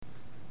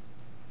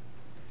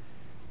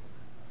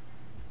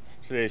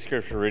Today's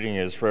scripture reading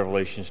is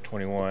Revelations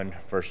 21,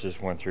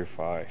 verses 1 through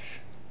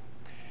 5.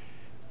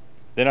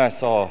 Then I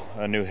saw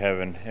a new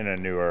heaven and a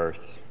new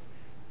earth,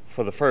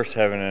 for the first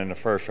heaven and the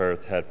first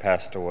earth had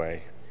passed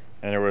away,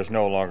 and there was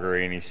no longer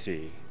any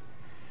sea.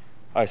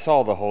 I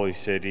saw the holy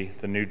city,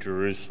 the new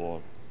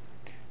Jerusalem,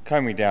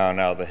 coming down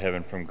out of the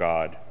heaven from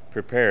God,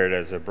 prepared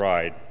as a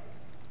bride,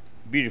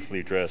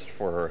 beautifully dressed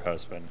for her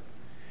husband.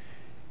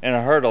 And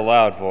I heard a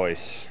loud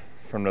voice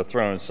from the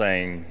throne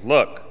saying,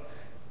 "Look,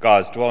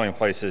 God's dwelling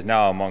place is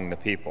now among the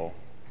people,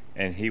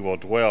 and he will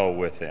dwell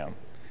with them.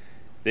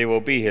 They will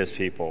be his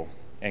people,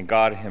 and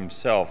God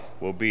himself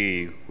will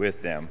be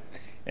with them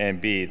and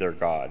be their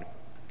God.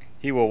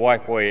 He will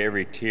wipe away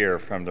every tear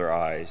from their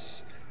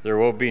eyes. There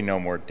will be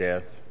no more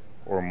death,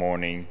 or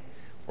mourning,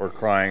 or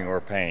crying, or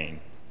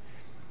pain,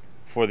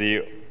 for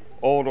the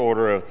old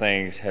order of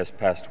things has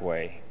passed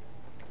away."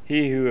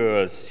 He who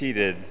was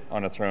seated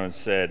on the throne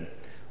said,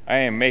 "I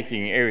am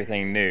making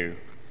everything new."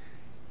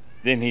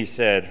 Then he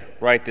said,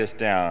 "Write this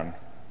down,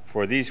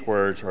 for these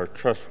words are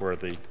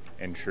trustworthy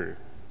and true."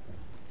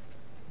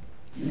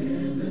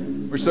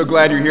 We're so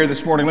glad you're here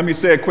this morning. Let me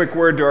say a quick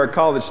word to our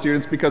college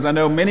students, because I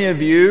know many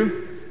of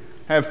you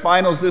have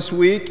finals this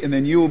week, and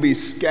then you will be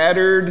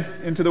scattered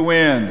into the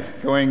wind,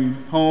 going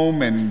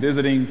home and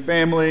visiting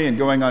family and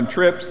going on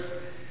trips.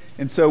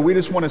 And so we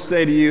just want to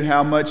say to you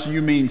how much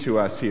you mean to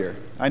us here.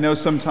 I know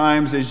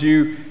sometimes as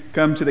you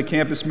come to the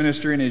campus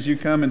ministry and as you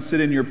come and sit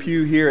in your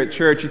pew here at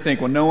church, you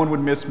think, well, no one would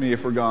miss me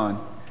if we're gone.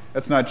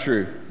 That's not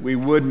true. We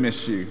would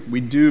miss you.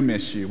 We do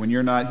miss you when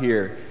you're not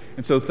here.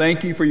 And so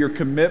thank you for your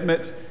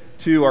commitment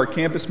to our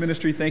campus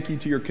ministry. Thank you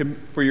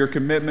for your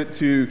commitment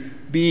to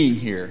being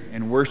here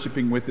and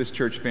worshiping with this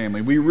church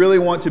family. We really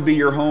want to be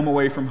your home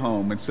away from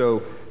home. And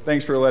so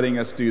thanks for letting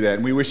us do that.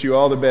 And we wish you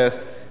all the best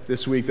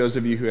this week, those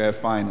of you who have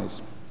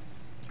finals.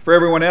 For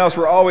everyone else,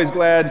 we're always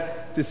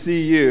glad to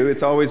see you.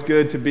 It's always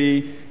good to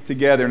be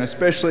together, and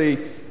especially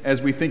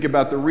as we think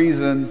about the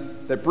reason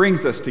that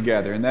brings us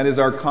together, and that is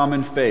our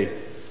common faith.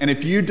 And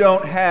if you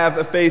don't have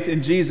a faith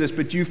in Jesus,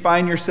 but you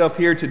find yourself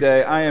here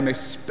today, I am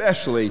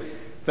especially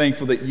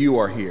thankful that you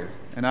are here.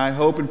 And I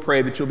hope and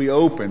pray that you'll be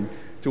open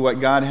to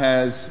what God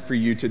has for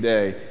you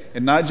today.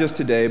 And not just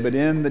today, but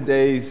in the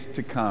days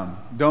to come.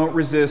 Don't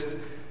resist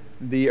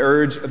the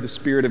urge of the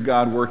Spirit of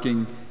God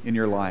working in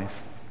your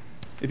life.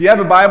 If you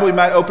have a Bible, you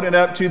might open it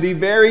up to the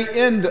very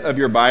end of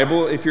your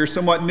Bible. If you're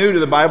somewhat new to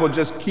the Bible,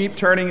 just keep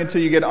turning until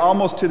you get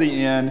almost to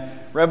the end.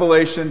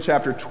 Revelation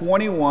chapter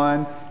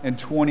 21 and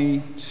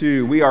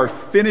 22. We are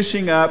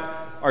finishing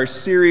up our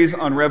series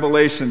on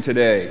Revelation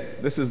today.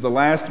 This is the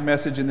last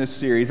message in this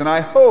series, and I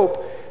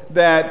hope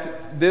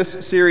that this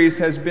series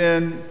has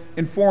been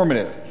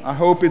informative. I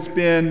hope it's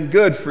been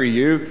good for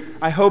you.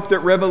 I hope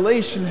that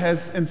Revelation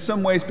has in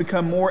some ways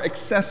become more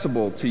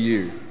accessible to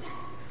you.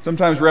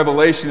 Sometimes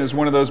Revelation is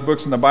one of those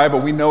books in the Bible,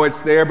 we know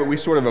it's there, but we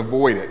sort of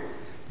avoid it.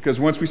 Because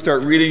once we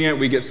start reading it,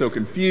 we get so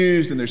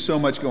confused and there's so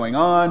much going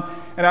on.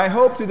 And I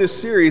hope through this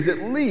series,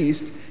 at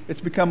least,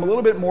 it's become a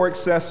little bit more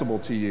accessible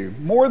to you.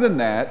 More than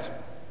that,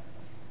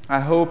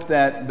 I hope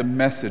that the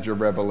message of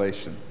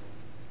Revelation,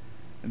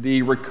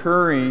 the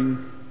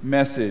recurring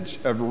message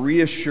of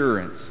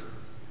reassurance,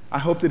 I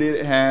hope that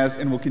it has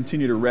and will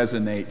continue to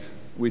resonate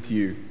with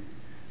you.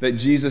 That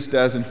Jesus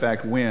does, in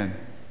fact, win.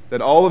 That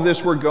all of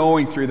this we're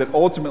going through, that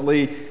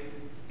ultimately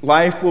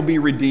life will be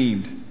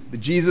redeemed. That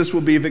Jesus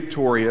will be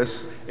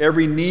victorious.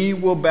 Every knee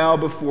will bow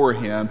before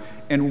him.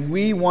 And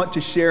we want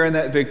to share in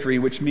that victory,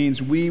 which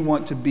means we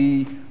want to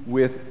be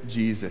with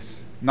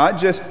Jesus. Not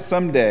just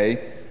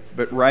someday,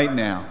 but right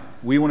now.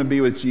 We want to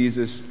be with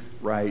Jesus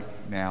right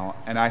now.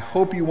 And I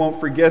hope you won't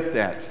forget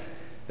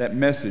that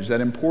message, that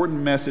important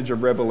message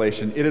of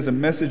Revelation. It is a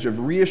message of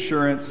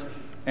reassurance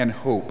and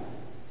hope.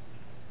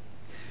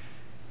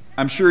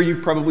 I'm sure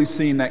you've probably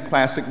seen that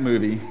classic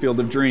movie, Field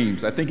of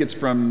Dreams. I think it's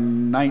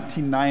from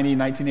 1990,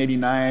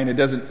 1989. It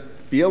doesn't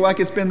feel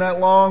like it's been that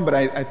long, but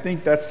I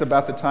think that's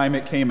about the time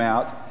it came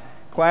out.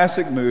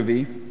 Classic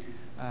movie.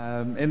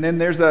 And then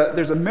there's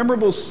a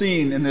memorable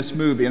scene in this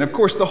movie. And of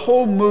course, the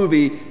whole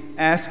movie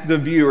asks the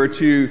viewer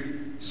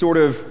to sort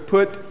of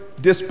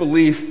put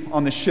disbelief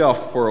on the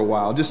shelf for a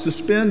while. Just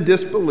suspend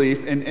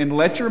disbelief and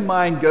let your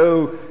mind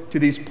go to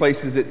these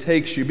places it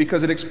takes you,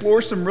 because it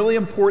explores some really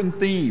important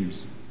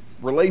themes.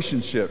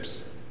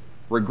 Relationships,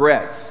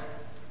 regrets,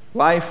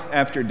 life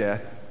after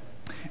death.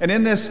 And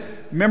in this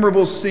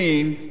memorable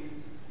scene,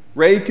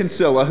 Ray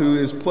Kinsella, who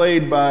is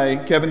played by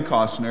Kevin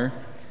Costner,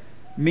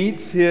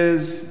 meets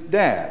his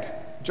dad,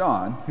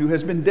 John, who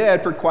has been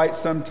dead for quite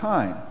some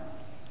time.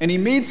 And he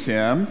meets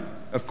him,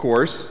 of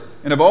course,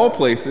 and of all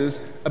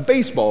places, a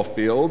baseball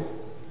field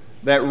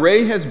that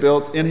Ray has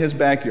built in his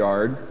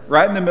backyard,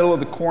 right in the middle of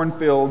the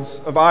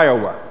cornfields of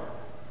Iowa.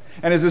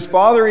 And as his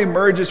father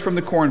emerges from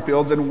the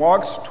cornfields and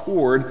walks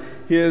toward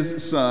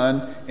his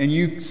son, and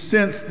you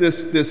sense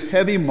this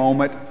heavy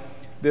moment,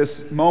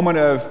 this moment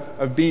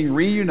of being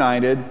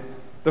reunited,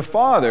 the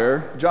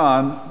father,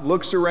 John,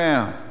 looks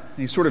around. And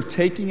he's sort of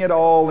taking it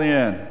all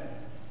in.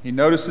 He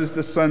notices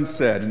the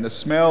sunset and the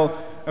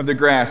smell of the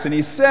grass. And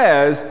he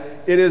says,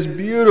 it is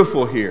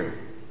beautiful here.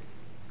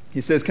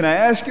 He says, can I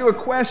ask you a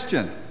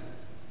question?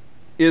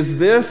 Is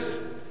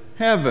this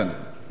heaven?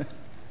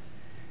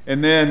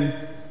 And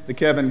then the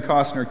Kevin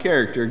Costner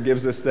character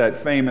gives us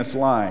that famous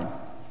line,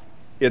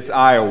 it's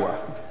Iowa.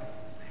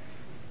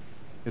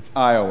 It's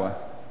Iowa.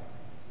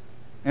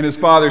 And his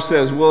father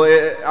says, well,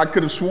 I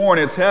could have sworn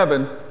it's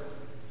heaven.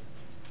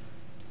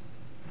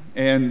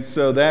 And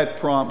so that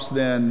prompts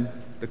then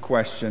the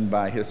question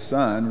by his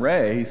son,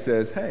 Ray. He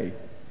says, hey,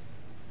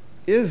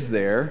 is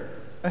there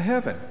a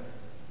heaven?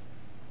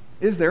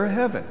 Is there a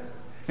heaven?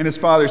 And his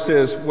father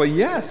says, well,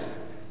 yes.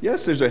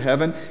 Yes, there's a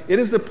heaven. It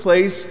is the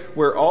place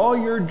where all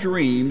your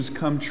dreams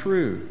come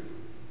true.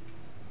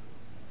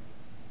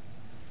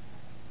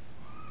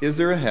 Is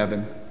there a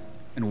heaven,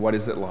 and what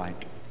is it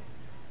like?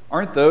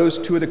 Aren't those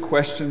two of the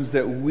questions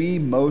that we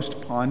most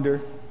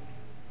ponder?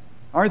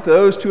 Aren't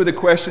those two of the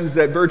questions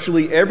that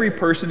virtually every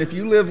person, if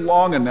you live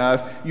long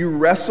enough, you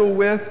wrestle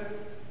with?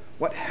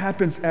 What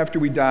happens after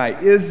we die?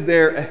 Is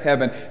there a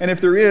heaven? And if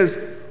there is,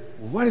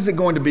 what is it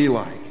going to be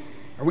like?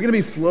 Are we going to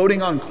be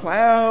floating on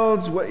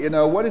clouds?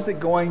 What is it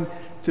going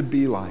to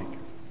be like?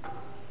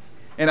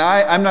 And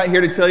I'm not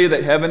here to tell you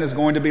that heaven is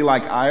going to be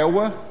like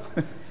Iowa.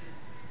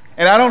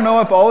 And I don't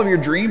know if all of your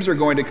dreams are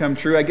going to come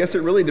true. I guess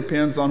it really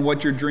depends on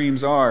what your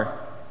dreams are.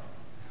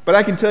 But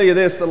I can tell you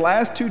this, the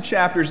last 2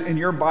 chapters in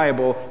your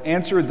Bible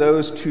answer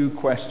those 2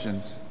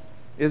 questions.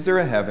 Is there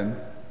a heaven?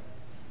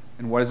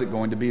 And what is it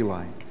going to be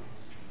like?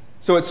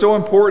 So it's so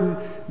important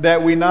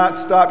that we not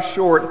stop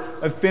short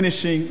of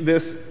finishing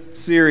this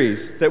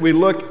series, that we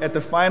look at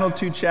the final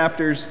 2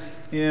 chapters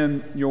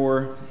in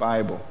your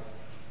Bible.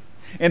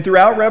 And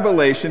throughout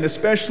Revelation,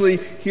 especially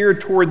here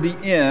toward the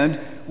end,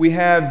 we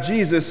have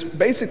Jesus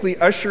basically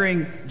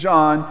ushering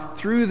John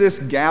through this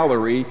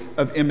gallery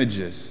of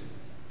images.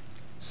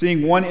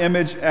 Seeing one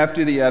image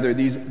after the other,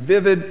 these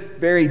vivid,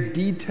 very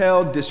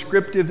detailed,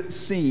 descriptive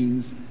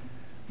scenes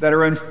that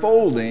are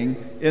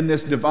unfolding in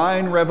this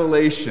divine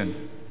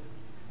revelation.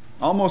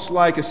 Almost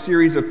like a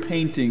series of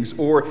paintings,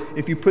 or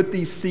if you put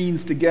these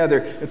scenes together,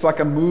 it's like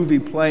a movie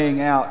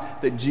playing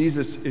out that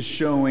Jesus is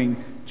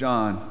showing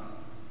John.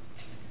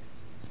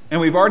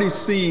 And we've already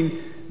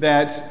seen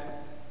that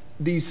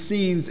these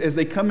scenes, as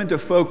they come into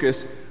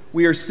focus,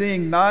 we are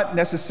seeing not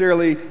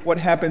necessarily what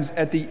happens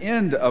at the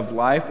end of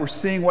life, we're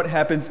seeing what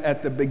happens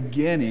at the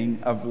beginning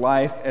of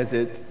life as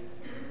it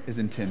is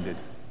intended.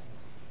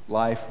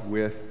 Life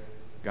with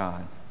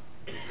God.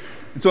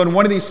 And so in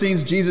one of these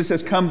scenes, Jesus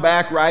has come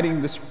back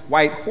riding this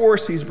white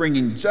horse. He's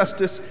bringing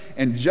justice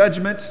and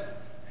judgment.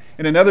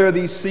 In another of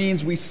these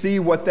scenes, we see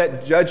what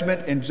that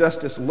judgment and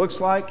justice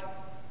looks like,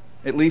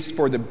 at least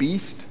for the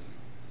beast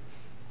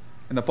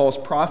and the false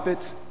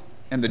prophet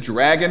and the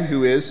dragon,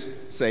 who is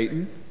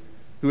Satan,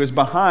 who is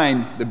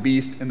behind the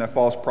beast and the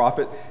false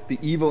prophet, the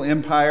evil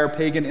empire,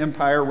 pagan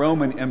empire,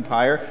 Roman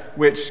empire,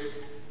 which,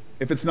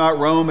 if it's not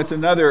Rome, it's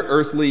another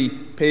earthly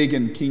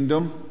pagan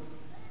kingdom.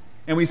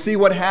 And we see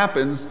what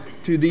happens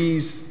to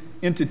these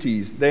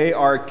entities. They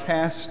are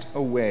cast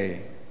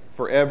away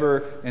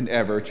forever and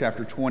ever.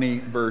 Chapter 20,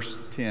 verse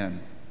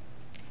 10.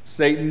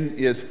 Satan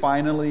is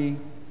finally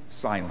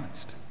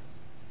silenced.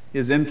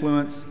 His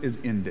influence is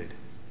ended.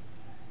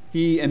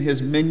 He and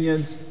his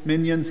minions,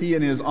 he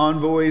and his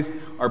envoys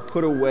are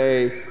put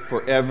away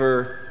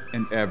forever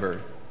and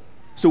ever.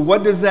 So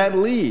what does that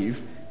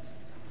leave?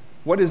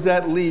 What does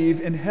that leave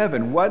in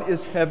heaven? What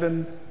is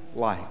heaven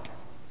like?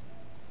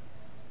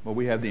 Well,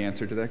 we have the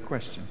answer to that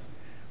question.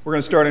 We're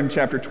going to start in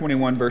chapter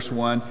 21, verse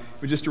 1.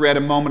 We just read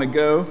a moment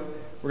ago.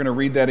 We're going to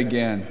read that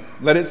again.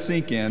 Let it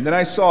sink in. Then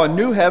I saw a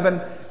new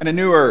heaven and a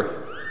new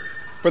earth.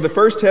 For the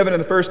first heaven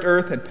and the first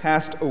earth had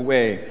passed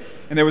away,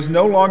 and there was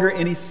no longer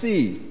any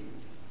sea.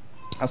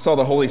 I saw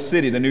the holy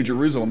city, the New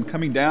Jerusalem,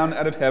 coming down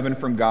out of heaven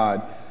from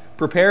God,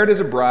 prepared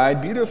as a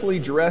bride, beautifully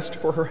dressed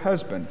for her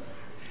husband.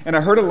 And I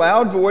heard a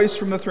loud voice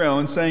from the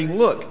throne saying,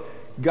 "Look,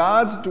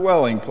 God's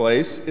dwelling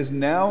place is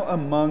now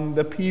among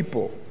the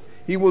people.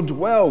 He will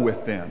dwell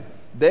with them.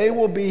 They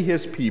will be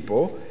his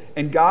people,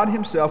 and God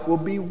himself will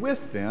be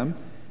with them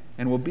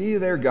and will be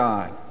their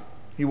God.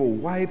 He will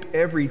wipe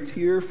every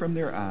tear from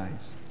their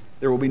eyes.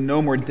 There will be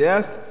no more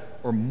death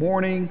or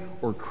mourning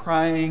or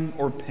crying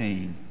or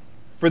pain.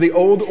 For the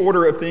old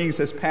order of things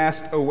has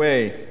passed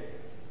away."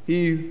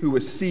 He who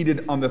was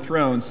seated on the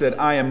throne said,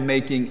 "I am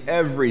making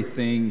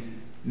everything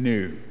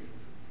new."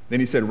 Then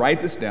he said,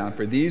 "Write this down,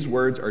 for these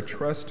words are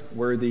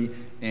trustworthy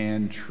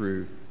and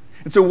true."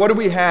 And so what do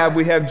we have?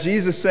 We have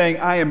Jesus saying,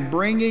 "I am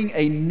bringing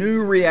a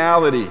new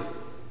reality,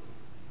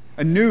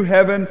 a new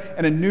heaven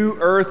and a new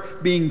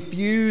earth being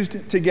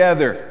fused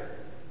together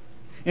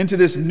into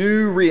this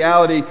new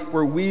reality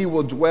where we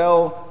will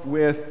dwell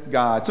with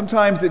God."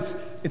 Sometimes it's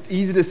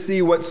easy to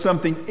see what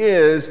something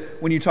is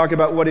when you talk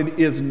about what it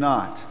is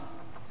not.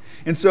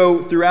 And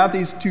so throughout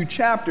these 2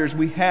 chapters,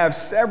 we have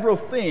several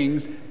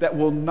things that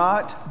will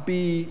not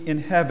be in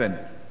heaven.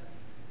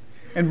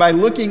 And by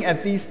looking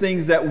at these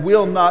things that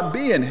will not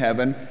be in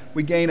heaven,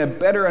 we gain a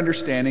better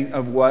understanding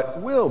of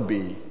what will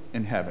be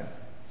in heaven.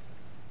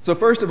 So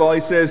first of all,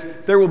 he says,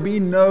 there will be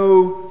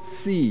no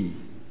sea.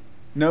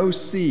 No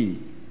sea.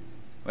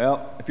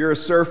 Well, if you're a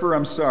surfer,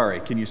 I'm sorry.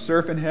 Can you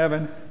surf in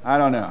heaven? I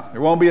don't know.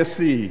 There won't be a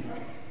sea.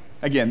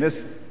 Again,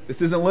 this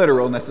isn't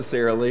literal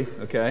necessarily,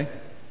 okay?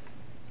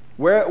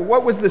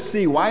 What was the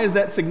sea? Why is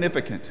that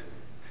significant?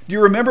 Do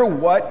you remember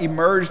what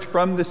emerged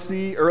from the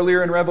sea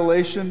earlier in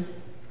Revelation?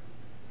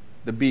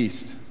 The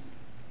beast.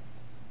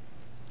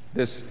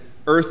 This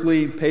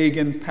earthly,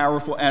 pagan,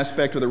 powerful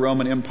aspect of the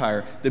Roman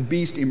Empire. The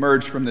beast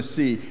emerged from the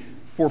sea.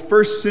 For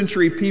first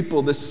century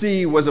people, the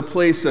sea was a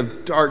place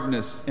of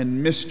darkness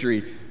and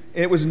mystery.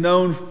 It was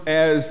known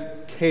as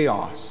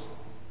chaos.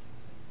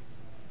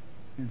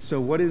 And so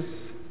what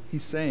is he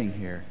saying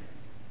here?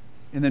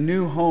 In the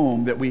new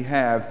home that we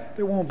have,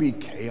 there won't be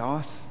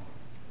chaos.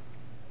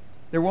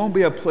 There won't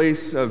be a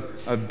place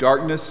of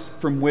darkness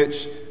from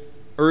which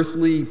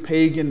earthly,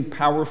 pagan,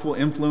 powerful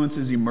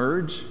influences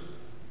emerge.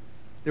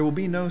 There will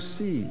be no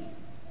sea.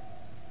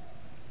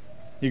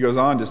 He goes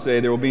on to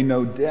say there will be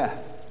no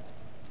death,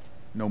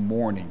 no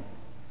mourning,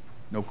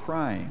 no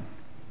crying,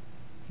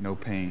 no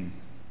pain.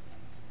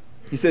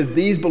 He says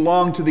these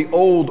belong to the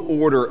old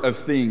order of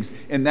things,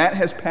 and that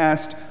has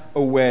passed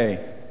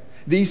away.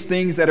 These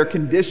things that are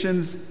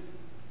conditions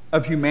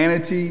of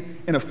humanity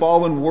in a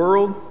fallen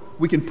world,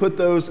 we can put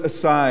those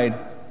aside.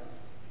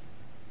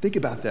 Think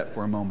about that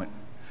for a moment.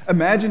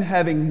 Imagine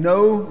having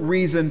no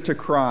reason to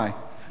cry,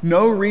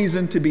 no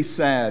reason to be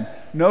sad,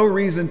 no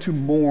reason to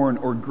mourn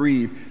or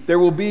grieve. There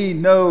will be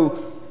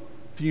no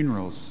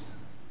funerals.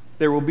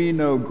 There will be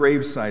no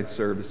graveside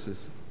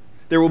services.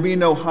 There will be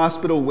no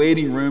hospital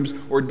waiting rooms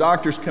or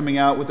doctors coming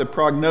out with a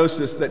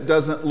prognosis that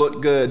doesn't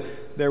look good.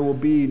 There will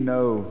be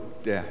no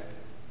death.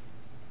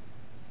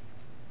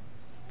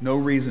 No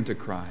reason to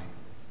cry.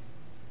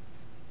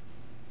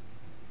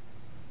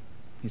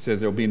 He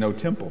says there will be no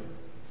temple.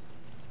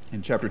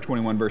 In chapter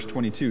 21, verse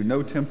 22,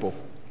 no temple.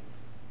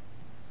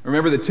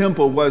 Remember, the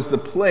temple was the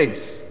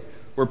place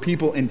where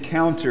people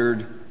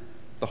encountered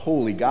the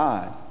holy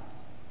God.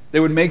 They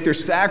would make their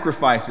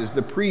sacrifices.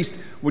 The priest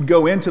would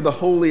go into the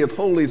Holy of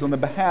Holies on the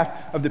behalf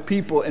of the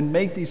people and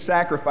make these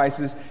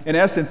sacrifices. In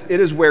essence, it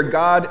is where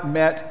God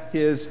met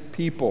his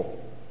people.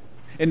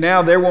 And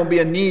now there won't be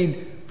a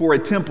need for a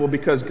temple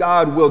because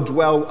God will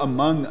dwell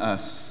among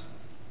us.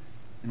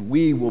 And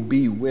we will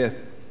be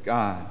with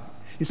God.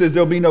 He says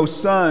there'll be no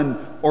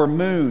sun or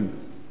moon.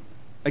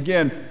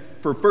 Again,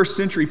 for first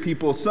century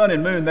people, sun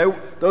and moon,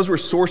 those were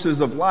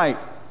sources of light.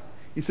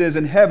 He says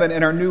in heaven,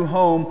 in our new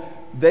home,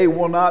 they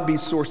will not be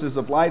sources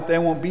of light. They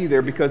won't be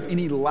there because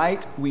any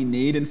light we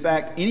need, in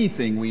fact,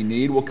 anything we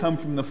need, will come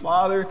from the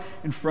Father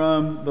and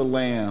from the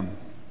Lamb.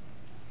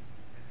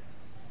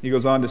 He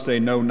goes on to say,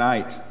 no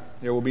night.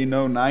 There will be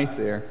no night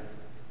there.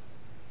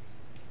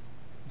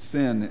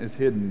 Sin is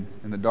hidden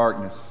in the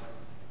darkness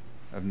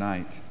of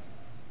night.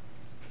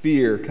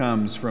 Fear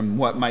comes from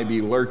what might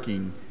be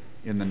lurking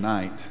in the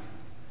night.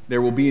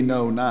 There will be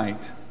no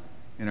night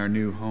in our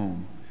new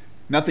home.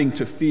 Nothing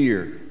to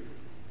fear. In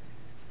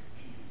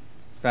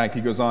fact,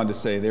 he goes on to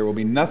say there will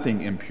be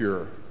nothing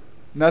impure,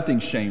 nothing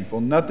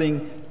shameful,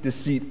 nothing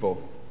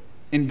deceitful.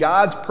 In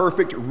God's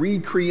perfect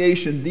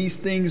recreation, these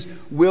things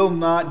will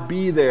not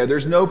be there.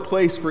 There's no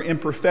place for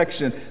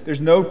imperfection.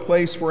 There's no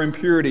place for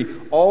impurity.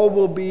 All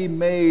will be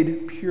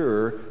made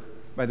pure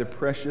by the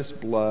precious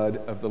blood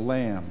of the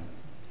Lamb.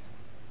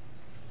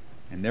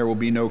 And there will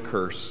be no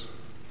curse.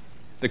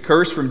 The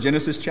curse from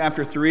Genesis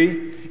chapter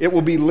 3, it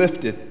will be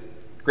lifted,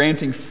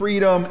 granting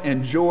freedom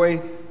and joy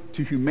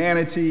to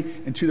humanity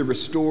and to the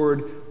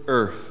restored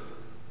earth.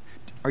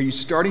 Are you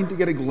starting to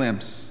get a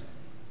glimpse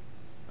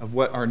of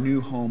what our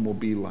new home will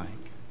be like?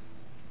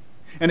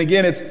 And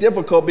again, it's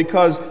difficult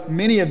because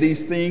many of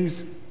these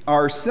things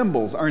are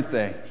symbols, aren't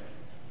they?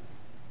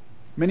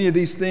 Many of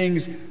these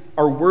things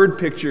are word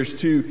pictures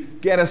to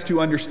get us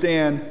to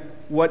understand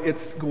what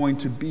it's going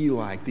to be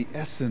like, the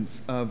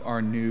essence of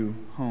our new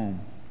home.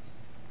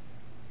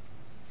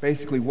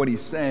 Basically, what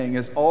he's saying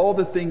is all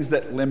the things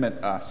that limit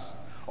us,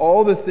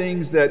 all the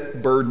things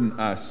that burden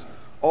us,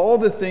 all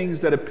the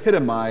things that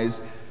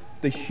epitomize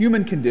the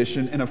human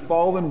condition in a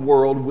fallen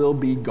world will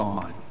be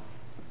gone.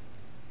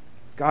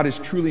 God is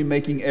truly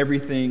making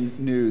everything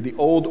new. The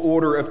old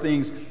order of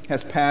things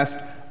has passed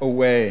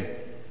away.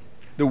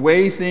 The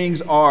way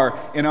things are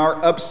in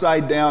our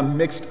upside-down,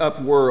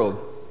 mixed-up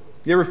world.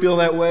 You ever feel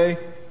that way?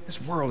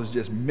 This world is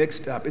just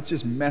mixed up. It's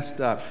just messed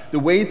up. The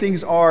way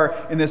things are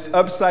in this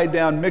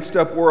upside-down,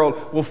 mixed-up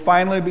world will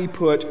finally be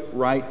put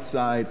right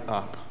side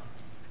up.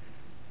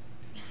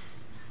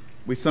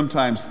 We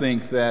sometimes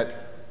think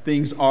that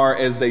things are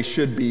as they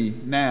should be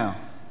now.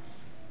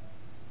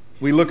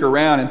 We look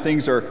around and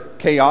things are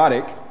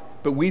chaotic,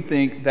 but we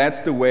think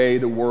that's the way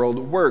the world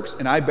works,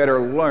 and I better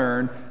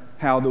learn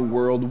how the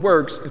world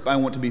works if I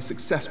want to be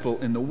successful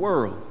in the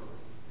world.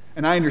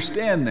 And I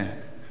understand that.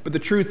 But the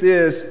truth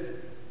is,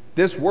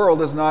 this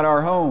world is not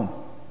our home.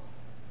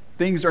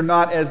 Things are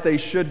not as they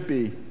should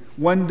be.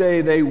 One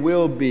day they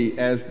will be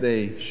as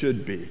they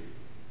should be.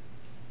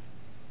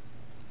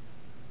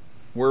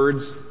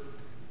 Words,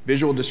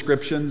 visual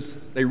descriptions,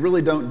 they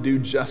really don't do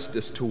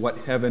justice to what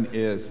heaven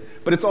is.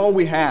 But it's all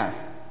we have.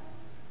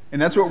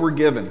 And that's what we're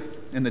given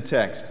in the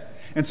text.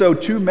 And so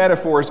two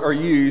metaphors are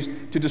used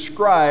to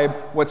describe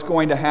what's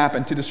going to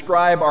happen, to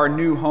describe our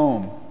new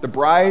home. The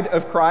bride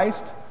of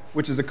Christ,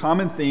 which is a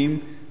common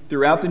theme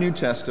throughout the New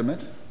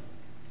Testament,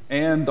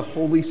 and the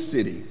holy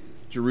city,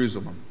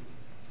 Jerusalem.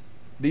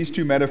 These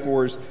two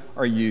metaphors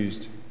are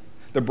used.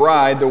 The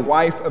bride, the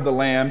wife of the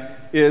Lamb,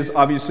 is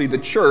obviously the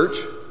church,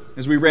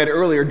 as we read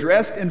earlier,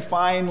 dressed in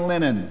fine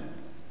linen,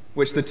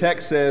 which the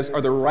text says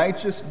are the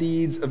righteous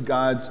deeds of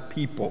God's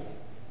people.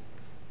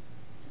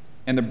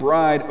 And the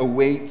bride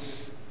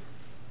awaits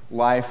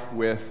life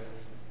with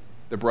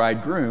the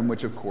bridegroom,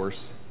 which of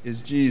course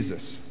is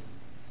Jesus.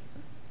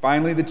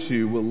 Finally, the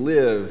two will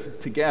live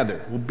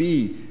together, will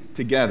be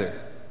together.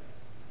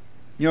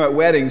 You know, at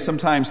weddings,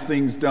 sometimes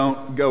things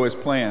don't go as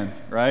planned,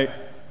 right?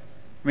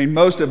 I mean,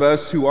 most of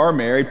us who are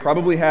married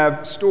probably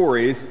have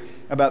stories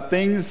about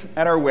things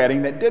at our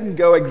wedding that didn't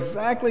go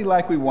exactly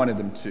like we wanted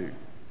them to.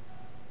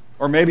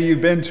 Or maybe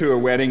you've been to a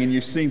wedding and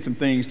you've seen some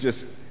things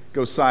just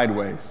go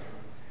sideways.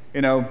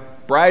 You know,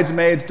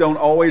 bridesmaids don't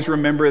always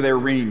remember their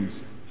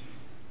rings.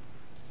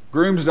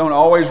 Grooms don't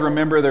always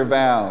remember their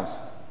vows.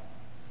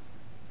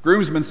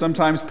 Groomsmen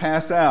sometimes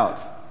pass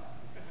out.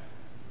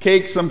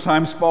 Cakes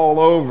sometimes fall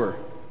over.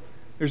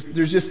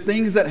 There's just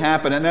things that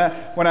happen. And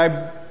when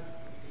I'm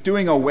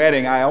doing a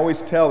wedding, I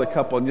always tell the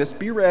couple, just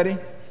be ready.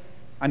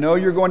 I know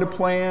you're going to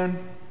plan.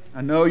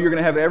 I know you're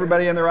going to have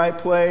everybody in the right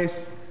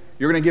place.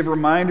 You're going to give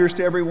reminders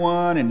to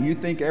everyone, and you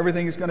think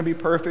everything is going to be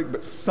perfect,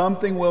 but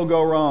something will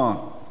go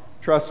wrong.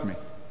 Trust me.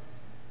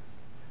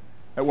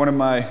 At one of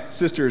my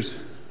sister's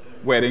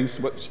weddings,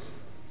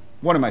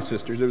 one of my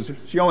sisters,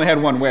 she only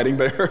had one wedding,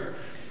 but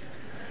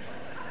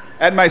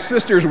at my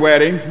sister's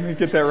wedding, let me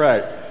get that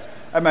right.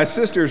 At my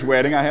sister's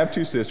wedding, I have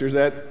two sisters,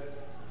 at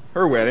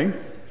her wedding,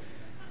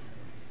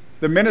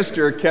 the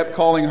minister kept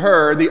calling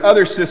her the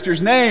other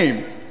sister's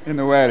name in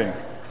the wedding.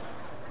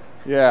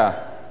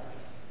 Yeah.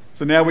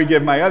 So now we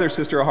give my other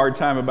sister a hard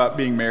time about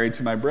being married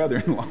to my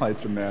brother-in-law.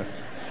 It's a mess.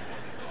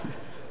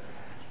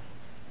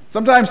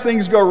 Sometimes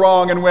things go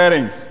wrong in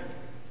weddings.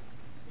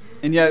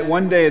 And yet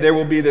one day there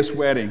will be this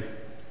wedding,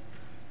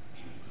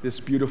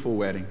 this beautiful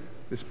wedding,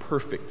 this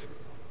perfect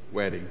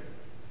wedding,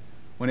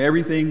 when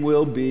everything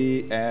will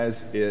be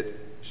as it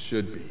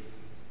should be.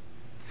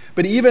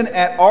 But even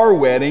at our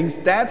weddings,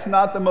 that's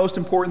not the most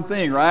important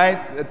thing,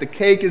 right? That the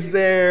cake is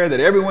there,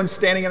 that everyone's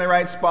standing in the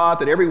right spot,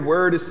 that every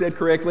word is said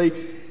correctly.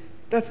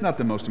 That's not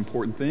the most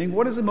important thing.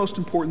 What is the most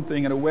important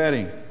thing at a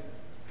wedding?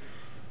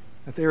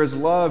 That there is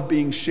love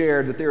being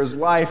shared, that there is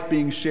life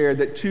being shared,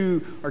 that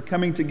two are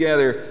coming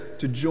together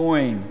to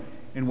join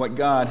in what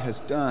God has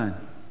done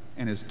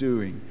and is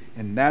doing.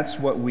 And that's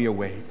what we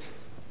await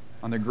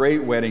on the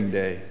great wedding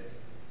day,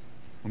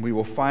 when we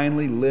will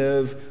finally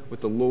live with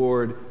the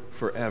Lord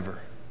forever.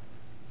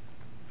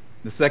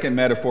 The second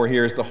metaphor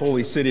here is the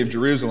holy city of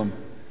Jerusalem.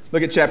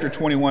 Look at chapter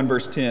 21,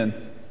 verse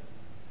 10.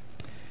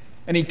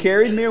 And he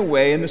carried me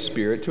away in the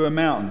Spirit to a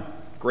mountain,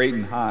 great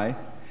and high,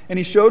 and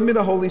he showed me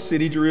the holy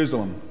city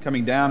Jerusalem,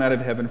 coming down out of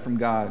heaven from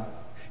God.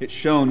 It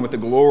shone with the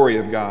glory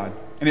of God,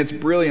 and its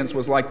brilliance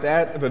was like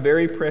that of a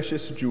very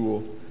precious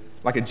jewel,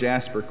 like a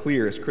jasper,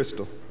 clear as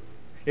crystal.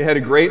 It had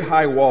a great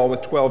high wall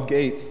with 12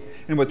 gates,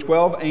 and with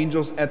 12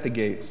 angels at the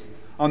gates.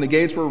 On the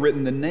gates were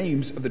written the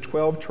names of the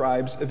 12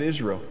 tribes of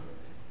Israel.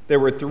 There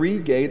were 3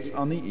 gates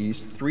on the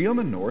east, 3 on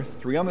the north,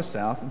 3 on the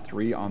south, and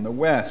 3 on the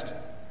west.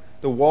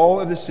 The wall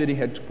of the city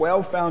had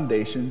 12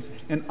 foundations,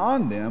 and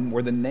on them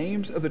were the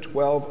names of the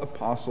 12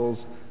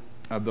 apostles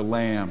of the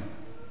Lamb.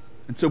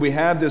 And so we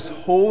have this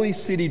holy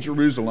city,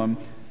 Jerusalem,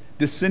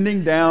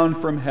 descending down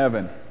from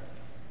heaven.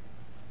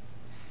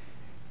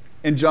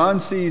 And John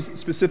sees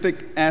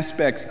specific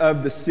aspects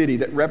of the city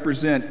that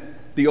represent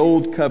the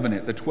old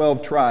covenant, the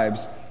 12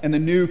 tribes, and the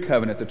new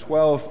covenant, the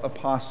 12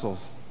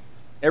 apostles.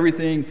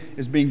 Everything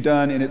is being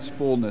done in its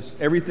fullness.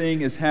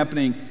 Everything is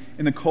happening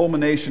in the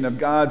culmination of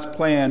God's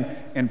plan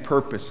and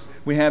purpose.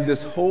 We have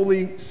this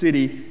holy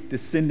city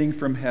descending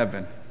from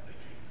heaven.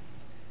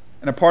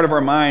 And a part of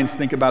our minds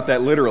think about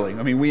that literally.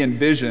 I mean, we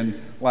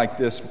envision like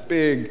this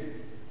big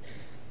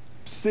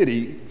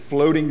city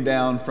floating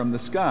down from the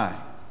sky.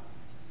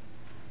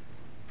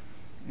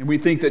 And we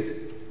think that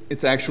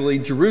it's actually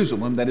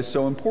Jerusalem that is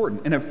so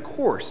important. And of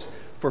course,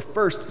 for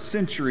first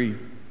century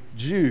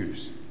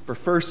Jews, for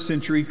first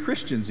century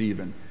Christians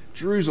even,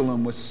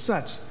 Jerusalem was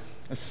such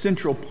a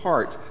central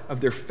part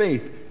of their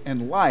faith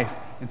and life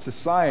and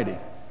society.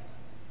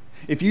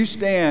 If you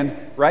stand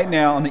right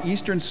now on the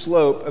eastern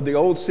slope of the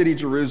old city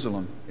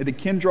Jerusalem, in the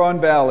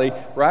Kidron Valley,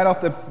 right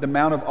off the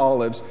Mount of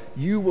Olives,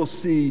 you will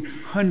see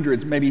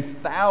hundreds, maybe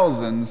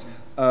thousands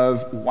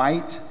of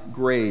white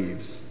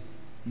graves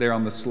there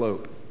on the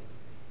slope.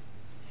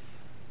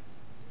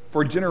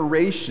 For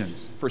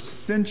generations, for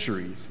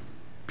centuries,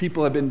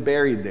 people have been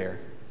buried there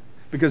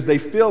because they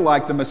feel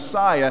like the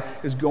Messiah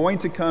is going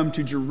to come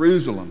to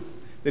Jerusalem,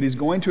 that he's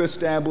going to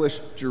establish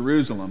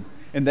Jerusalem,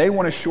 and they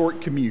want a short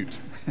commute.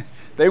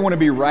 They want to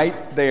be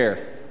right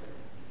there.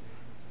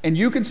 And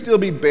you can still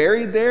be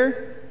buried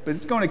there, but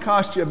it's going to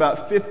cost you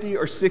about $50,000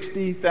 or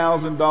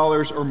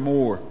 $60,000 or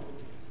more.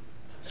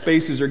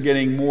 Spaces are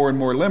getting more and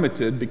more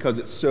limited because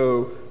it's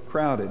so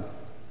crowded.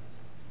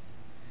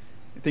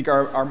 I think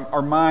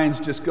our minds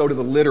just go to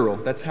the literal.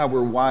 That's how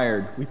we're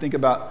wired. We think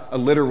about a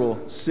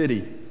literal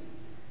city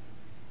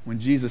when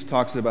Jesus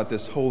talks about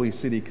this holy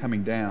city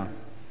coming down.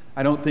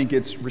 I don't think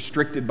it's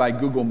restricted by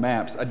Google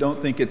Maps. I don't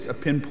think it's a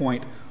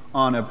pinpoint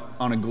on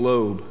a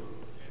globe.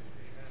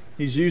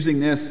 He's using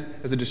this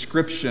as a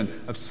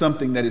description of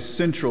something that is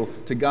central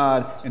to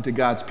God and to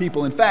God's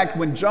people. In fact,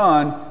 when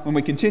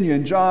we continue,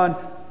 and John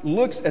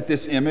looks at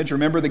this image,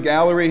 remember the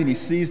gallery, and he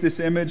sees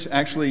this image.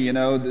 Actually,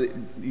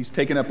 he's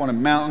taken up on a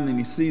mountain and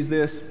he sees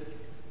this.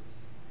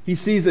 He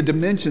sees the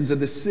dimensions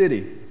of the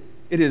city.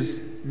 It is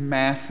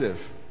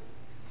massive.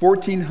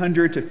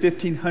 1,400 to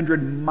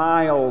 1,500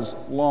 miles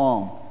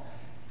long.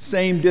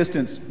 Same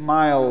distance,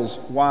 miles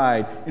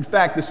wide. In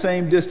fact, the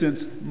same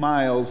distance,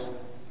 miles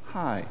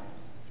high.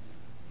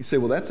 You say,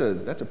 well, that's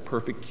a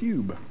perfect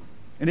cube.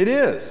 And it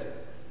is.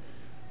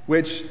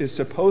 Which is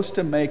supposed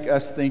to make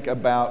us think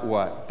about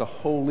what? The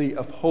Holy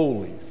of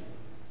Holies.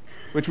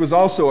 Which was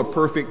also a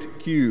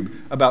perfect cube.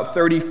 About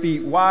 30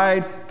 feet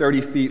wide,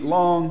 30 feet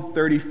long,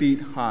 30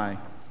 feet high.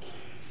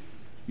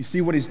 You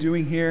see what he's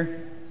doing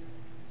here?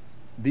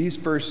 These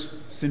first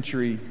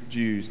century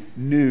Jews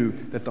knew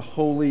that the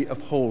Holy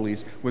of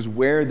Holies was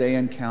where they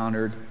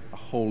encountered a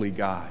holy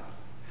God.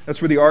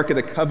 That's where the Ark of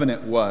the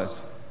Covenant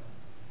was.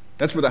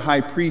 That's where the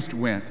high priest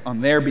went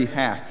on their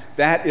behalf.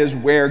 That is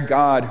where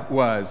God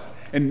was.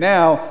 And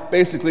now,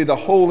 basically, the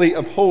Holy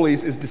of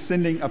Holies is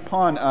descending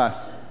upon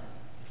us.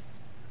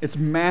 It's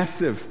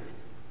massive,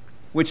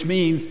 which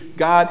means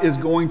God is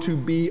going to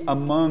be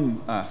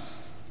among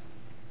us.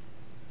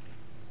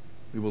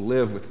 We will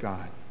live with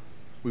God.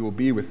 We will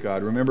be with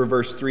God. Remember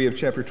verse 3 of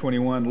chapter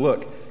 21.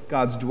 Look,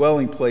 God's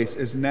dwelling place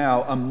is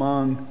now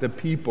among the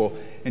people,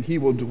 and he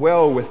will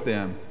dwell with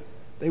them.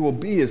 They will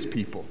be his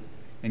people,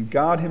 and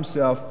God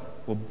himself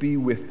will be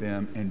with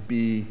them and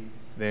be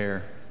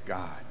their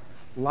God.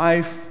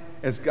 Life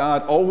as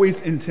God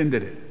always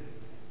intended it.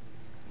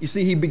 You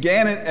see, he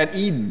began it at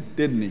Eden,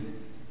 didn't he?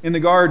 In the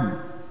garden,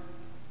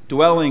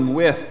 dwelling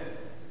with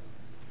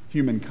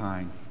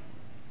humankind.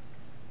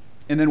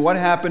 And then what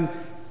happened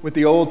with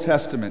the Old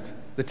Testament?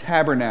 The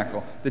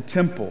tabernacle, the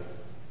temple.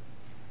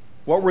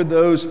 What were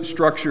those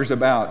structures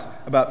about?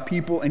 About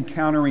people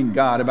encountering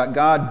God, about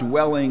God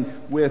dwelling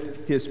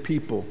with his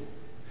people.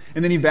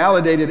 And then he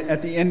validated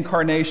at the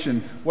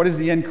incarnation. What is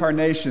the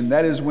incarnation?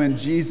 That is when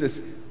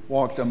Jesus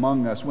walked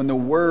among us, when the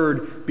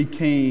Word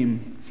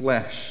became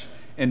flesh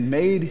and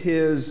made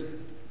his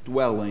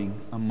dwelling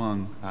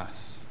among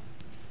us.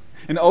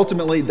 And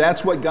ultimately,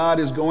 that's what God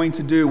is going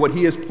to do, what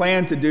he has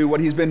planned to do,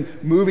 what he's been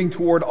moving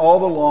toward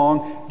all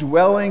along,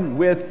 dwelling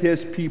with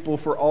his people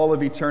for all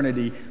of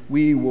eternity.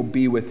 We will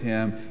be with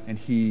him and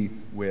he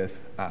with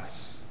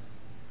us.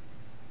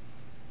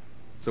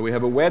 So we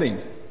have a wedding.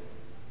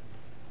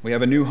 We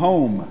have a new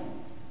home.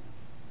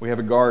 We have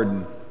a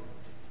garden.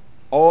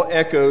 All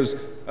echoes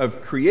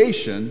of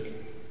creation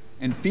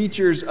and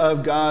features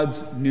of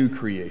God's new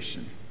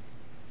creation.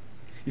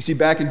 You see,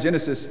 back in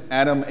Genesis,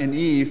 Adam and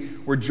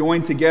Eve were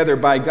joined together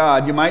by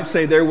God. You might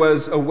say there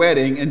was a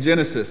wedding in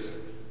Genesis.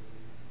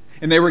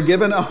 And they were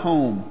given a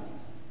home,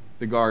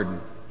 the garden,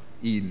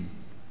 Eden.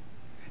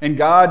 And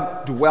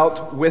God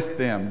dwelt with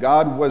them.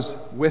 God was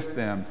with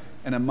them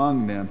and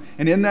among them.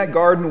 And in that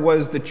garden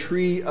was the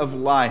tree of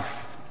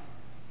life,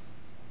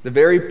 the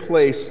very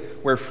place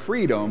where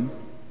freedom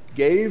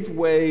gave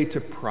way to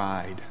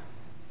pride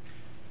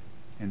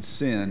and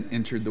sin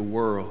entered the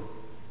world.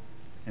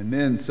 And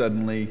then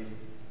suddenly,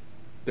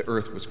 the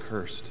earth was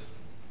cursed.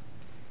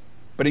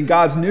 But in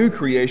God's new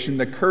creation,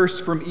 the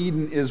curse from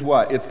Eden is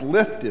what? It's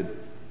lifted.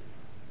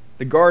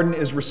 The garden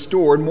is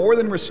restored. More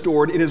than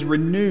restored, it is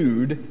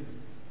renewed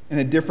in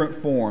a different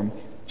form.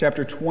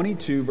 Chapter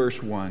 22,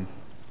 verse 1.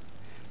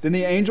 Then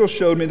the angel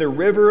showed me the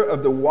river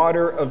of the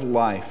water of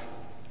life,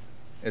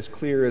 as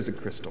clear as a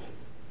crystal,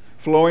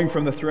 flowing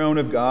from the throne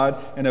of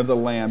God and of the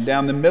Lamb,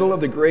 down the middle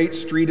of the great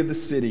street of the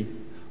city.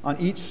 On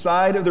each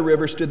side of the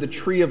river stood the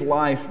tree of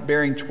life,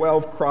 bearing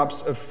 12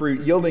 crops of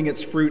fruit, yielding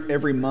its fruit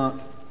every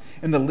month.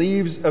 And the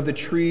leaves of the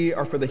tree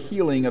are for the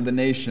healing of the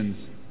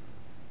nations.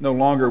 No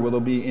longer will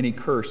there be any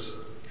curse.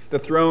 The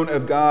throne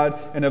of God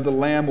and of the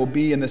Lamb will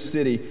be in the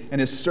city,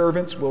 and his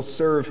servants will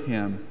serve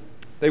him.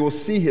 They will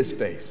see his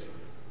face,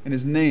 and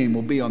his name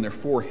will be on their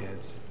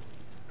foreheads.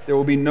 There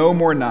will be no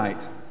more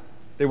night.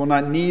 They will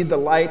not need the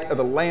light of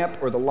a lamp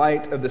or the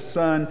light of the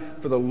sun,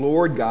 for the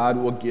Lord God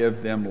will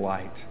give them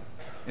light.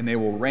 And they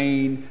will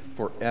reign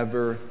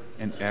forever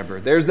and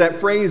ever. There's that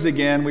phrase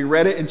again. We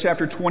read it in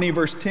chapter 20,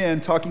 verse 10,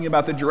 talking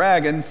about the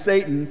dragon,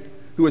 Satan,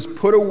 who is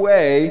put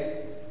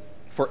away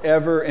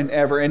forever and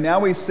ever. And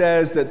now he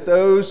says that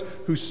those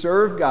who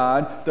serve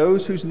God,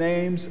 those whose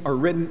names are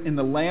written in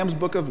the Lamb's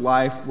book of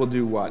life, will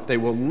do what? They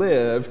will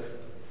live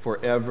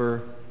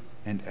forever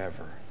and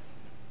ever.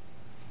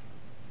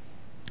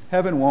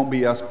 Heaven won't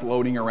be us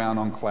floating around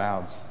on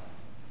clouds.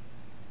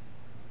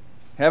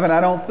 Heaven,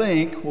 I don't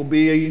think, will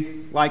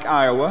be like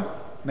Iowa.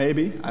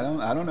 Maybe. I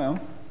don't know.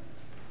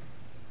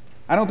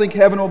 I don't think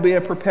heaven will be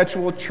a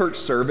perpetual church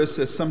service,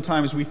 as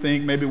sometimes we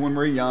think, maybe when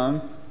we're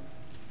young.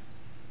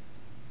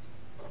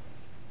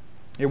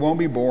 It won't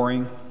be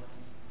boring.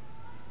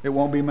 It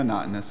won't be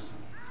monotonous.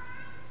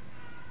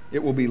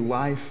 It will be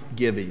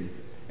life-giving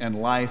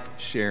and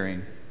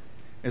life-sharing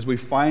as we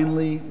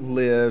finally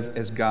live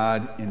as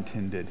God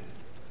intended,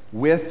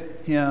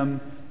 with Him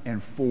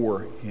and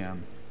for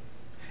Him,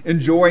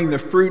 enjoying the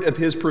fruit of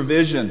His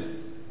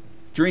provision,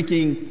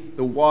 drinking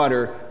the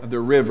water of the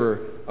river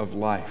of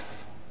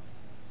life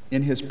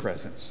in His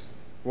presence.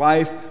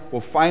 Life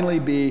will finally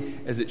be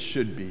as it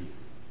should be,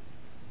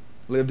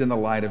 lived in the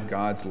light of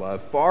God's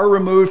love, far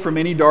removed from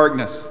any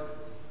darkness.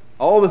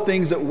 All the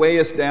things that weigh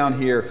us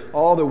down here,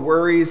 all the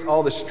worries,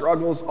 all the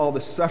struggles, all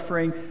the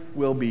suffering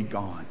will be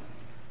gone.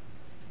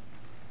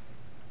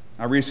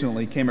 I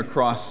recently came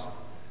across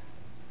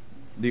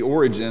the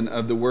origin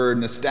of the word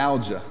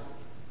nostalgia.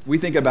 We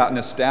think about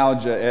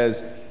nostalgia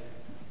as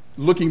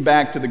looking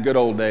back to the good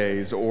old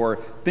days or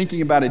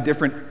thinking about a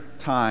different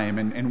time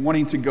and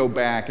wanting to go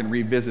back and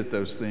revisit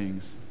those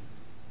things.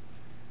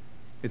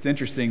 It's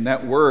interesting,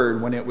 that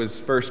word, when it was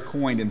first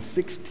coined in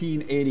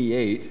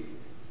 1688,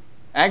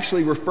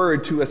 actually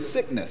referred to a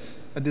sickness,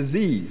 a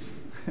disease.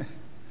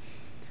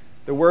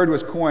 The word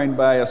was coined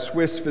by a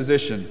Swiss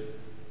physician,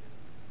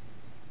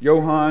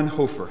 Johann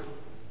Hofer.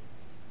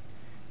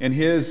 In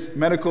his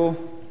medical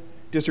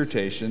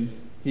dissertation,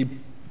 he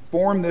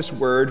formed this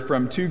word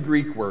from two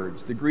Greek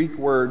words. The Greek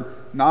word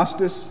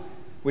nostos,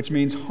 which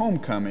means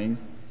homecoming,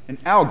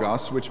 and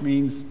algos, which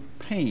means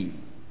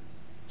pain.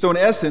 So in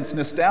essence,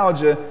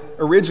 nostalgia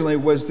originally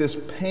was this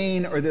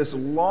pain or this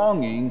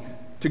longing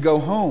to go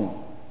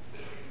home.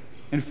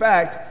 In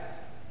fact,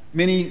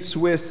 many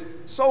Swiss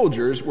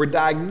soldiers were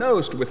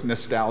diagnosed with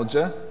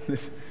nostalgia,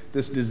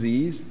 this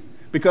disease,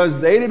 because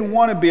they didn't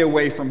want to be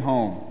away from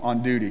home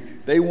on duty.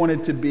 They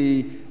wanted to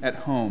be at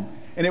home.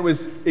 And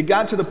it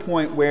got to the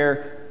point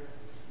where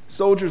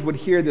soldiers would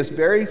hear this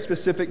very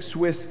specific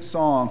Swiss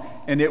song,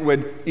 and it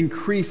would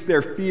increase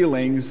their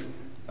feelings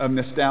of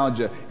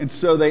nostalgia. And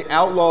so they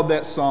outlawed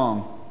that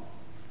song.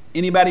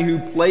 Anybody who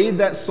played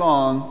that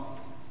song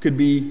could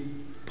be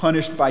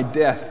punished by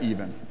death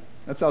even.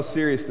 That's how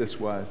serious this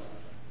was.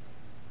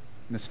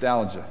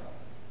 Nostalgia.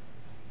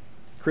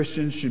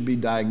 Christians should be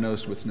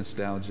diagnosed with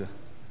nostalgia.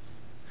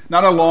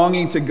 Not a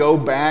longing to go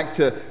back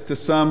to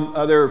some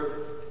other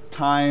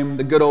time,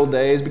 the good old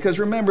days, because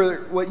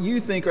remember, what you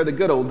think are the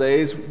good old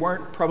days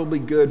weren't probably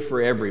good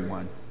for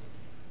everyone.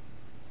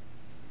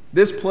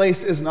 This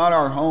place is not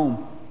our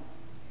home.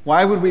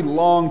 Why would we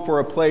long for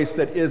a place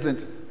that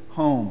isn't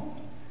home?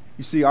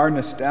 You see, our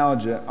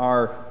nostalgia,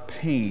 our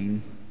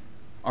pain,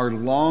 our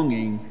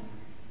longing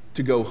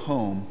to go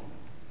home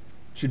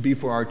should be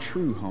for our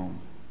true home,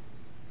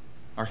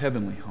 our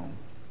heavenly home.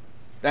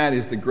 That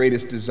is the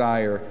greatest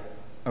desire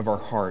of our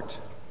heart.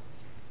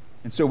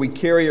 And so we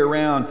carry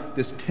around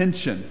this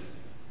tension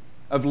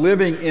of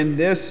living in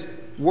this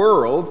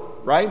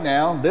world right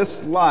now,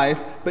 this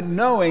life, but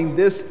knowing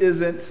this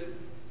isn't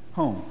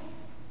home.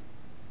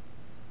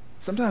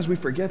 Sometimes we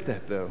forget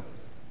that, though.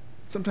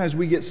 Sometimes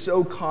we get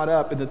so caught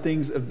up in the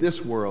things of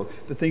this world,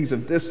 the things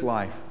of this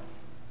life,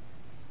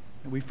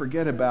 and we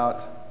forget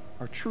about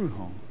our true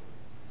home.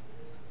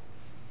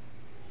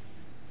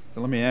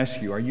 So let me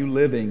ask you, are you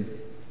living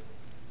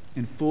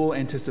in full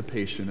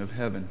anticipation of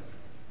heaven?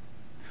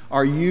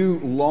 Are you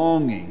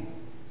longing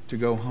to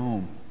go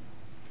home?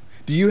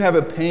 Do you have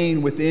a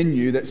pain within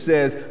you that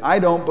says, I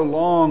don't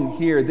belong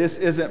here, this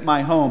isn't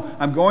my home?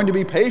 I'm going to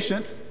be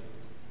patient.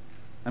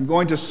 I'm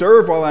going to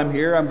serve while I'm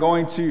here. I'm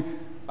going to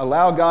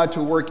allow God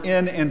to work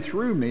in and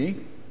through me,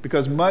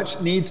 because much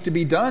needs to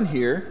be done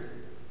here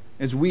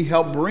as we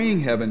help bring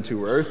heaven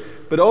to earth.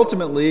 But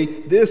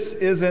ultimately, this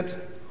isn't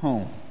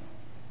home.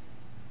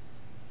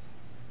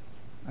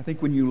 I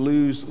think when you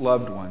lose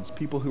loved ones,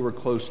 people who are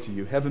close to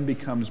you, heaven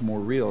becomes more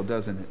real,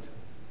 doesn't it?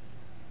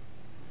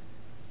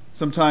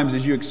 Sometimes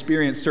as you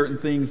experience certain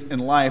things in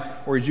life,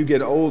 or as you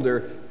get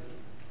older,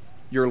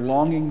 your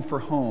longing for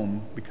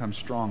home becomes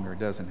stronger,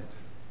 doesn't it?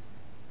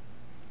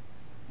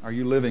 Are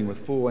you living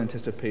with full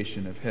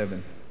anticipation of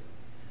heaven?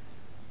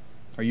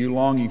 Are you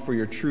longing for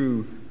your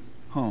true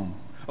home?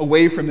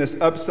 Away from this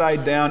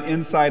upside-down,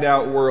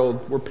 inside-out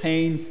world where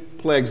pain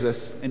plagues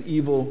us and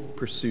evil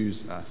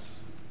pursues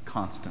us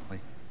constantly.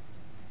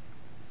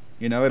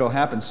 You know, it'll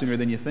happen sooner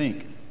than you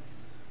think.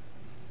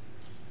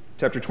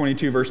 Chapter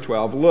 22, verse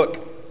 12.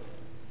 Look,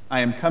 I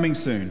am coming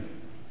soon.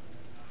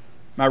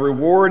 My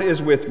reward is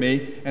with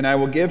me, and I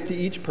will give to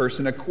each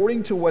person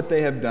according to what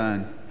they have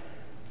done.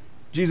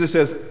 Jesus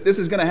says, this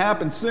is going to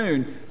happen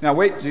soon. Now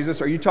wait,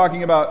 Jesus, are you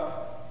talking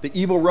about the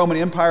evil Roman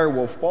Empire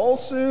will fall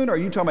soon? Or are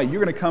you talking about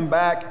you're going to come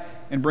back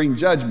and bring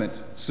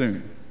judgment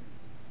soon?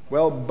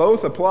 Well,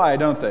 both apply,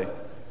 don't they?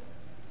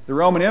 The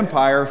Roman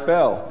Empire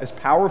fell. As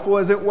powerful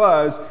as it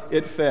was,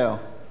 it fell.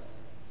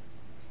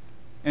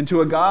 And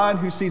to a God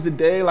who sees a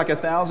day like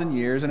 1,000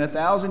 years and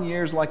 1,000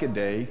 years like a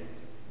day,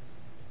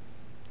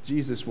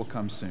 Jesus will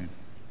come soon.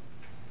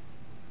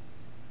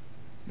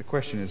 The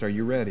question is, are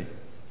you ready?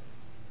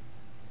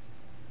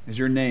 is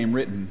your name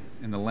written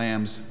in the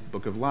Lamb's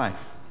book of life.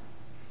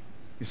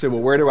 You say,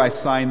 well, where do I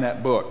sign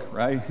that book,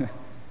 right?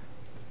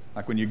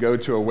 Like when you go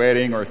to a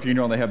wedding or a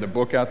funeral and they have the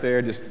book out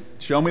there, just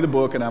show me the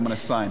book and I'm going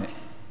to sign it.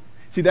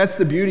 See, that's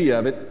the beauty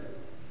of it.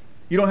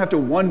 You don't have to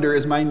wonder,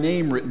 is my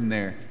name written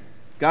there?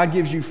 God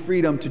gives you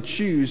freedom to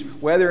choose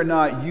whether or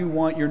not you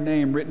want your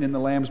name written in the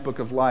Lamb's book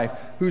of life.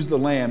 Who's the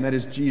Lamb? That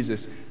is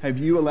Jesus. Have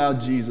you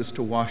allowed Jesus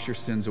to wash your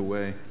sins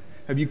away?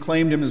 Have you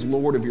claimed Him as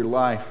Lord of your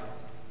life?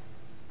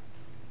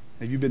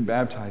 Have you been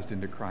baptized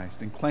into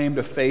Christ and claimed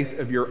a faith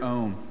of your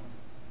own?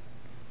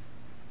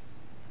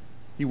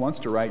 He wants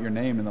to write your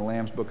name in the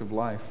Lamb's book of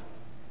life.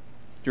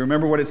 Do you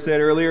remember what it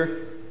said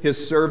earlier?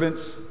 His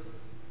servants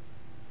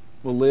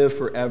will live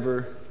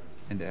forever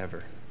and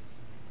ever.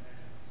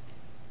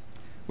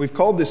 We've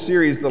called this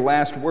series The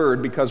Last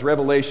Word because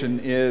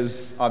Revelation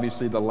is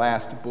obviously the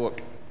last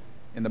book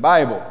in the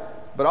Bible,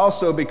 but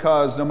also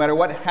because no matter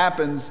what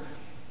happens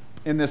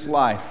in this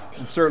life,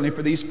 and certainly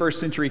for these first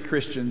century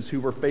Christians who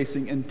were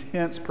facing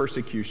intense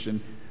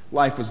persecution,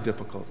 life was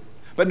difficult.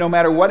 But no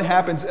matter what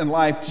happens in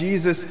life,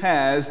 Jesus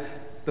has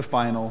the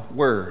final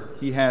word.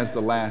 He has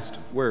the last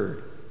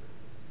word.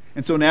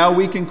 And so now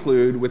we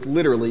conclude with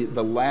literally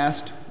the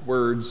last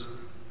words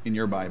in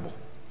your Bible.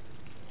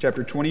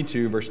 Chapter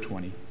 22, verse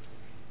 20.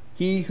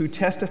 He who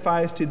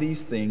testifies to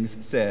these things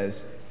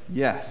says,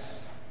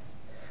 yes,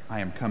 I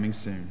am coming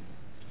soon.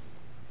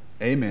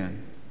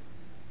 Amen.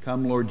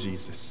 Come, Lord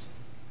Jesus.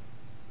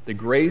 The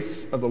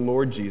grace of the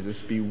Lord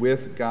Jesus be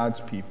with God's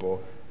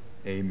people.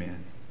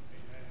 Amen.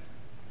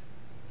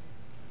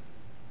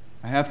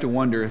 I have to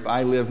wonder if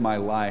I live my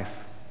life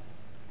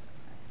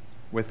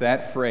with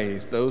that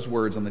phrase, those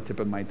words on the tip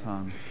of my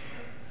tongue.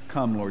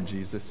 Come, Lord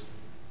Jesus.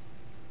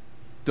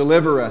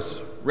 Deliver us,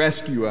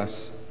 rescue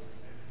us,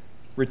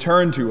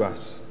 return to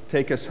us,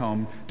 take us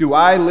home. Do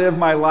I live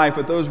my life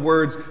with those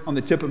words on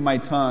the tip of my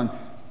tongue?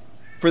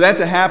 For that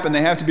to happen,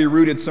 they have to be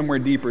rooted somewhere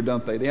deeper,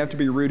 don't they? They have to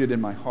be rooted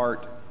in my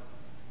heart.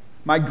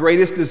 My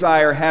greatest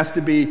desire has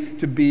to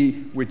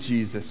be with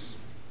Jesus.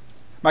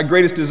 My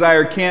greatest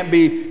desire can't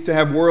be to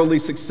have worldly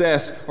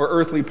success or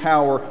earthly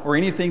power or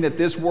anything that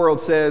this world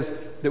says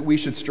that we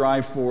should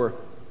strive for.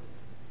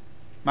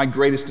 My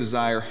greatest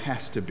desire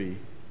has to be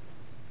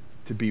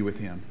with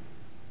Him.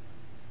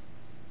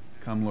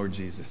 Come, Lord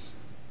Jesus.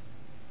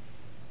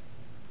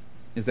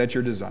 Is that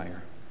your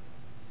desire?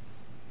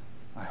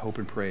 I hope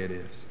and pray it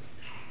is.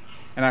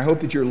 And I hope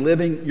that you're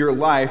living your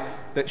life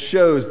that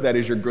shows that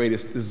is your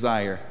greatest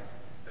desire.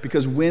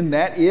 Because when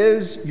that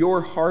is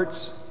your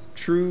heart's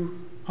true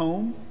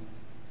home,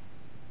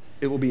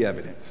 it will be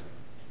evident.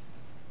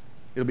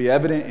 It'll be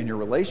evident in your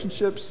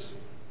relationships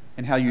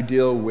and how you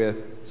deal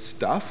with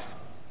stuff.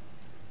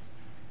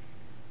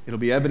 It'll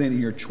be evident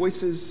in your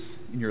choices,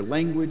 in your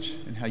language,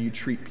 and how you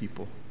treat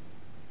people.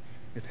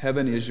 If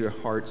heaven is your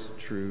heart's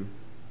true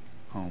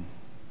home.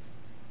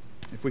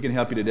 If we can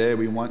help you today,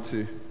 we want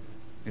to.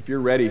 If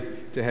you're ready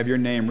to have your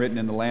name written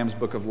in the Lamb's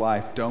book of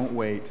life, don't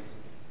wait.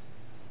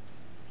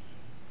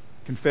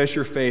 Confess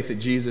your faith that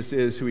Jesus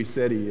is who He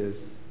said He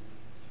is.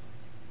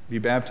 Be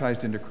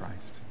baptized into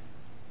Christ.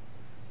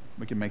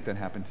 We can make that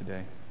happen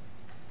today.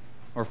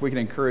 Or if we can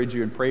encourage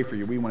you and pray for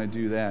you, we want to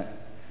do that.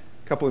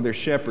 A couple of our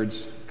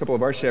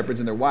shepherds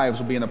and their wives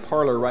will be in the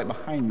parlor right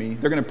behind me.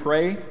 They're going to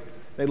pray.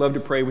 They'd love to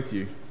pray with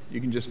you. You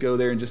can just go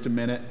there in just a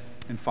minute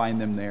and find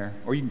them there.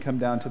 Or you can come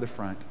down to the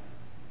front.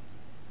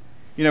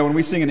 You know, when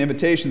we sing an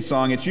invitation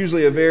song, it's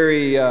usually a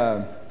very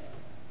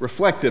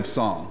reflective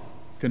song,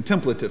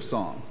 contemplative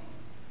song.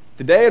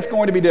 Today it's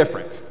going to be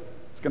different.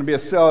 It's going to be a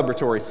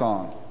celebratory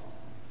song.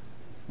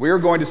 We're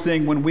going to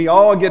sing When We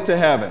All Get to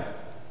Heaven.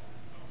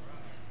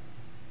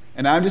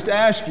 And I just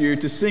ask you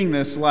to sing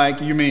this like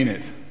you mean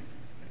it.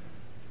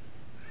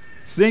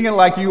 Sing it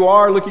like you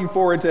are looking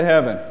forward to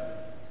heaven.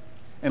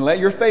 And let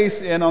your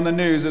face in on the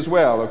news as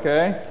well,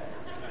 okay?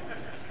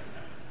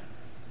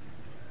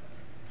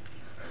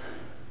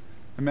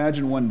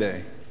 Imagine one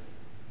day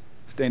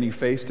standing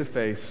face to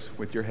face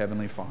with your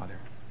Heavenly Father.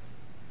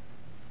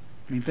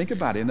 I mean, think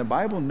about it. In the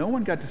Bible, no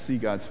one got to see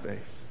God's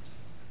face.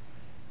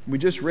 We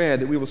just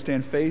read that we will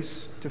stand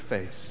face to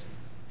face.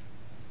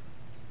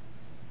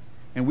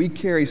 And we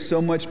carry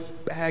so much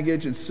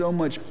baggage and so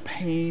much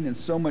pain and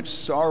so much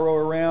sorrow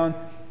around.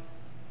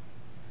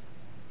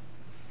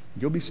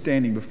 You'll be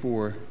standing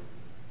before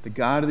the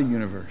God of the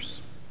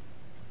universe,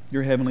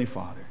 your Heavenly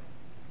Father.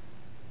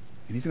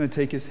 And He's going to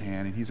take His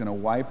hand and He's going to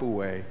wipe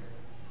away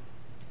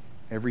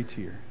every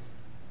tear.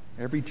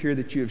 Every tear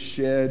that you have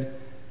shed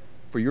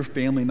for your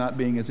family not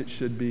being as it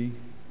should be.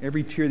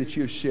 Every tear that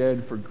you have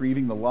shed for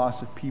grieving the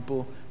loss of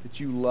people that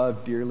you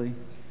love dearly.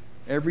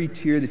 Every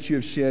tear that you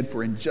have shed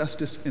for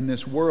injustice in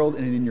this world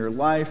and in your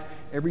life.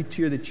 Every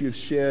tear that you have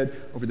shed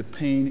over the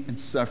pain and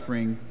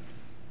suffering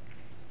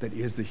that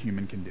is the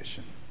human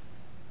condition.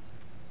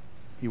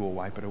 He will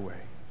wipe it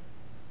away.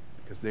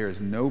 Because there is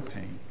no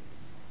pain.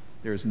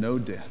 There is no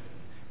death.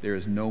 There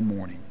is no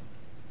mourning.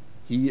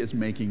 He is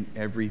making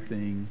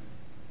everything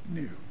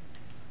new.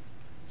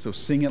 So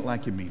sing it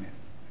like you mean it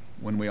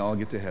when we all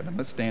get to heaven.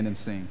 Let's stand and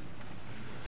sing.